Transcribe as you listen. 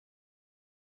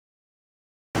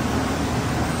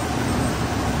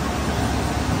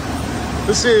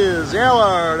This is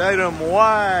Alard item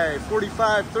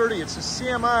Y4530. It's a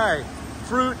CMI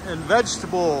fruit and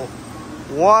vegetable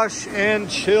wash and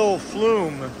chill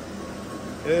flume.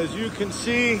 As you can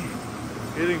see,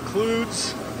 it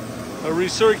includes a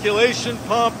recirculation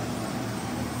pump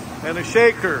and a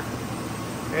shaker.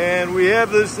 And we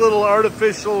have this little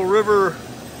artificial river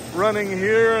running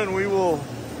here, and we will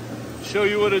show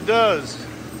you what it does.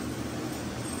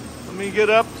 Let me get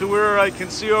up to where I can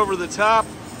see over the top.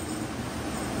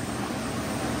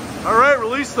 All right,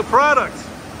 release the product.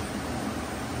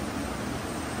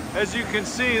 As you can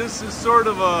see, this is sort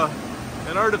of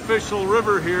an artificial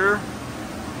river here.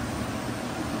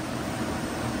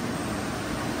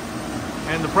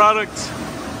 And the product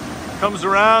comes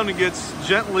around and gets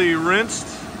gently rinsed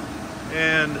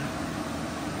and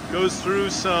goes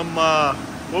through some,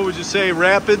 what would you say,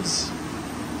 rapids.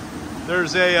 There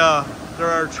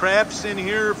are traps in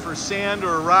here for sand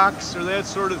or rocks or that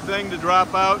sort of thing to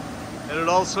drop out. And it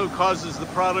also causes the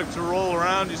product to roll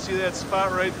around. You see that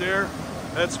spot right there?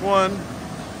 That's one.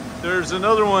 There's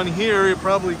another one here you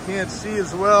probably can't see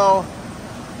as well.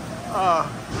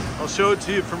 I'll show it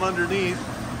to you from underneath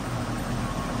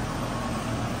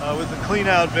with the clean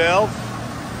out valve.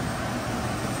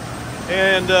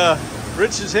 And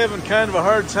Rich is having kind of a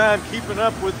hard time keeping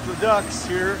up with the ducks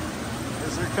here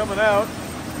as they're coming out.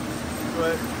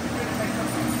 But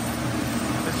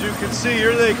as you can see,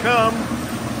 here they come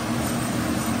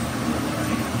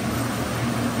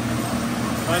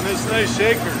on this nice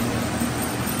shaker.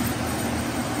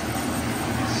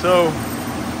 So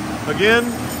again,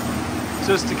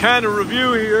 just to kind of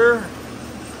review here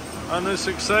on this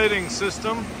exciting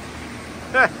system.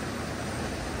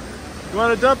 You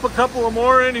want to dump a couple of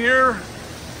more in here?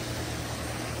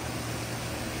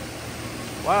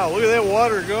 Wow, look at that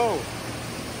water go.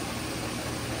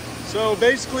 So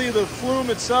basically the flume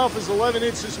itself is 11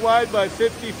 inches wide by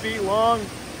 50 feet long.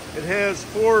 It has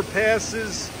 4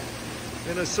 passes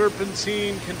in a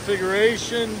serpentine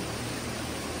configuration.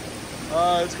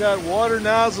 It's got water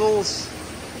nozzles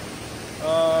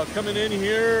coming in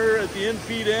here at the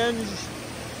infeed end.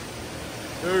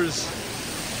 There's a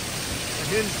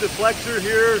hinged deflector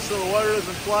here so the water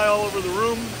doesn't fly all over the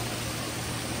room.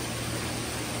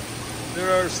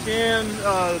 There are sand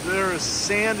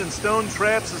and stone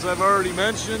traps, as I've already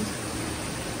mentioned.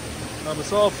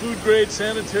 It's all food grade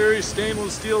sanitary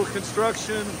stainless steel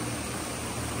construction.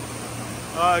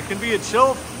 It can be a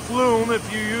chill flume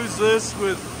if you use this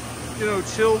with,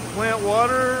 chilled plant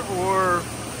water, or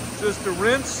just a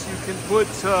rinse. You can put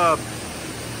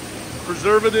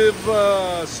preservative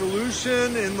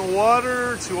solution in the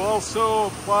water to also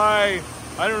apply,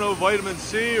 vitamin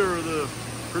C or the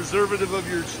preservative of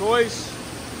your choice.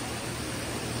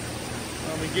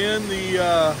 Again,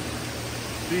 the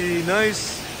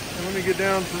nice, let me get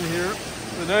down from here,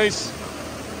 the nice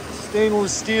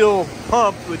stainless steel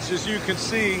pump, which as you can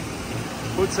see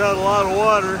puts out a lot of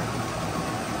water,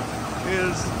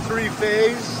 is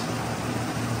 3-phase,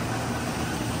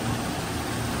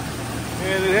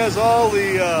 and it has all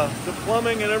the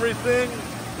plumbing and everything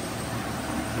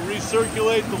to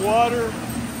recirculate the water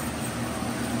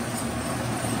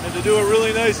and to do a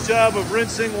really nice job of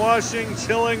rinsing, washing,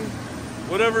 chilling,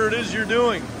 whatever it is you're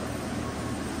doing.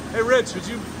 Hey Rich, would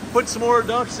you put some more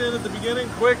ducks in at the beginning,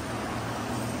 quick?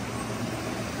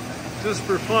 Just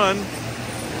for fun.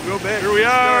 We'll go back. Here we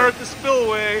are at the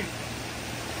spillway.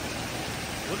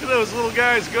 Look at those little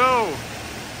guys go.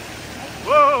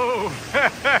 Whoa!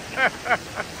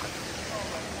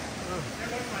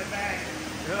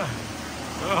 Yeah.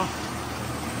 Well.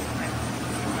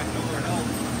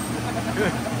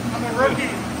 I'm a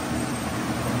rookie.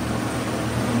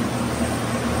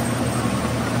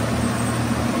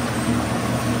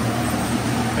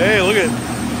 Hey, look at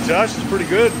Josh is pretty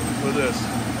good with this.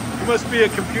 You must be a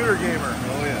computer gamer.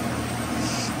 Oh yeah.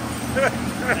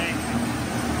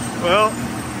 Well,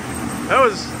 that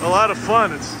was a lot of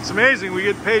fun. It's amazing we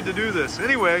get paid to do this.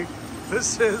 Anyway,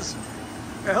 this is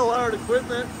Alard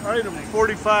equipment, item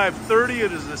 4530.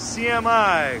 It is a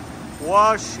CMI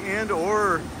wash and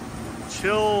or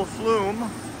chill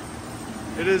flume.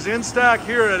 It is in stock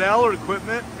here at Alard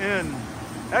Equipment in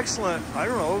excellent,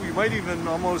 you might even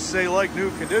almost say like new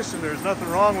condition. There's nothing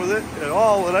wrong with it at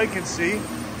all that I can see.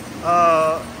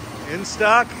 In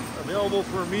stock, available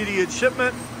for immediate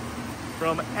shipment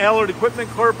from Alard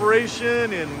Equipment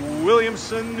Corporation in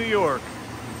Williamson, New York.